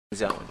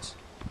zones.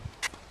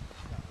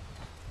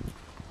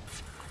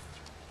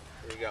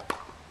 Here you go.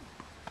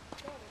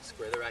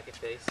 Square the racket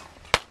face.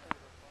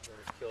 We're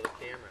going to kill the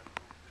camera.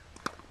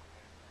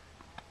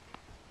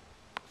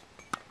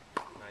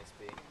 Nice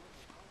B.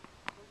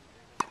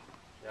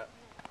 Yep.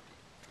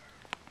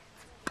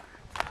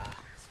 Ah.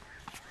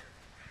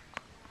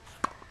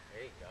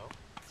 There you go.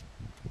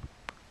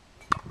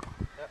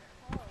 Yep.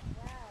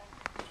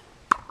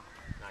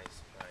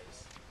 Nice,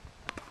 Bryce.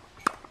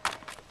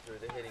 Through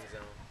the hitting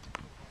zone.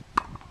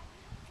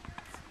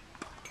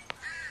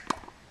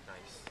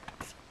 Nice.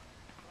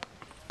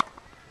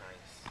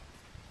 Nice.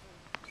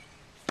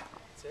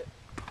 That's it.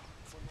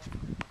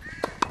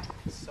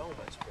 So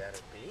much better,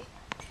 B.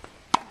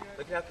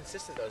 Look at how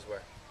consistent those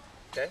were.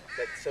 Okay?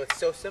 So it's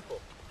so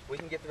simple. We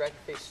can get the racket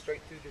face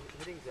straight through the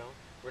hitting zone.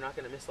 We're not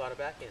going to miss a lot of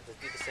backhands. Let's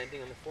do the same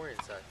thing on the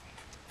forehand side.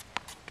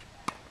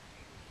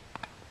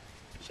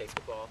 Shake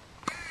the ball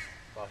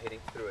while hitting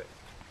through it.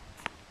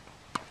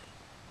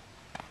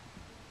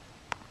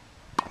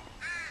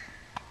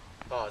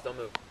 Pause, don't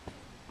move.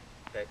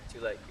 Okay,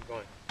 too late, keep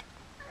going.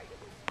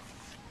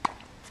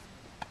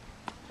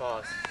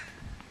 Pause.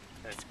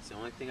 Okay, it's the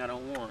only thing I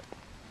don't want.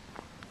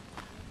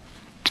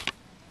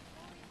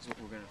 So what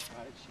we're going to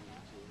try to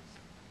change is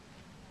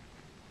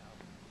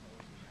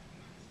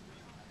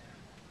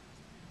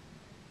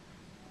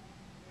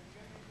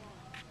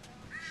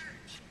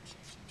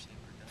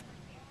shape her down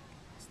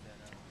instead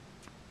of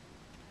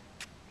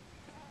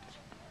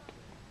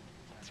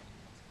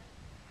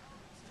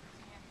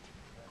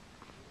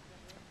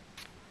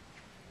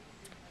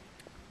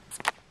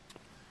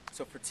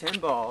So for 10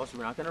 balls,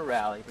 we're not going to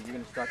rally, but you're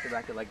going to start the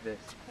racket like this.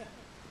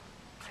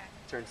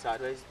 Turn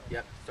sideways.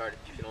 Yep, start it.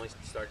 You can only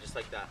start just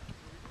like that.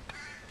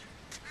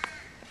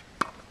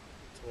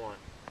 It's 1.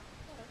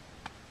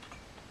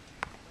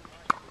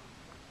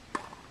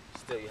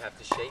 Still, you have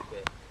to shape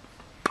it.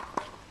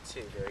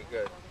 2, very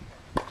good.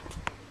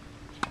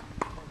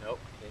 Nope,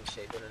 didn't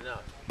shape it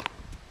enough.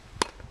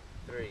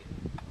 3,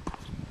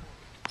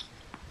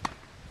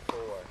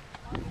 4,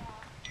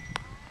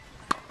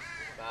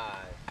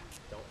 5.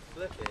 Don't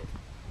flip it.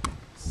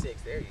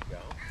 6, there you go.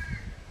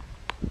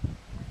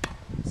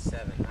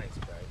 7, nice,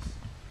 Bryce.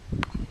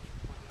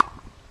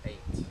 8.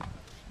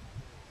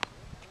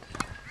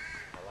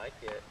 I like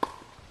it.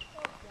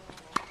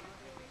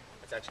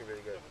 That's actually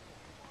really good.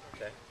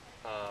 Okay.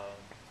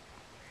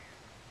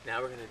 Now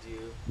we're going to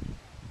do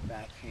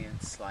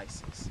backhand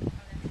slices.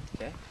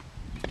 Okay?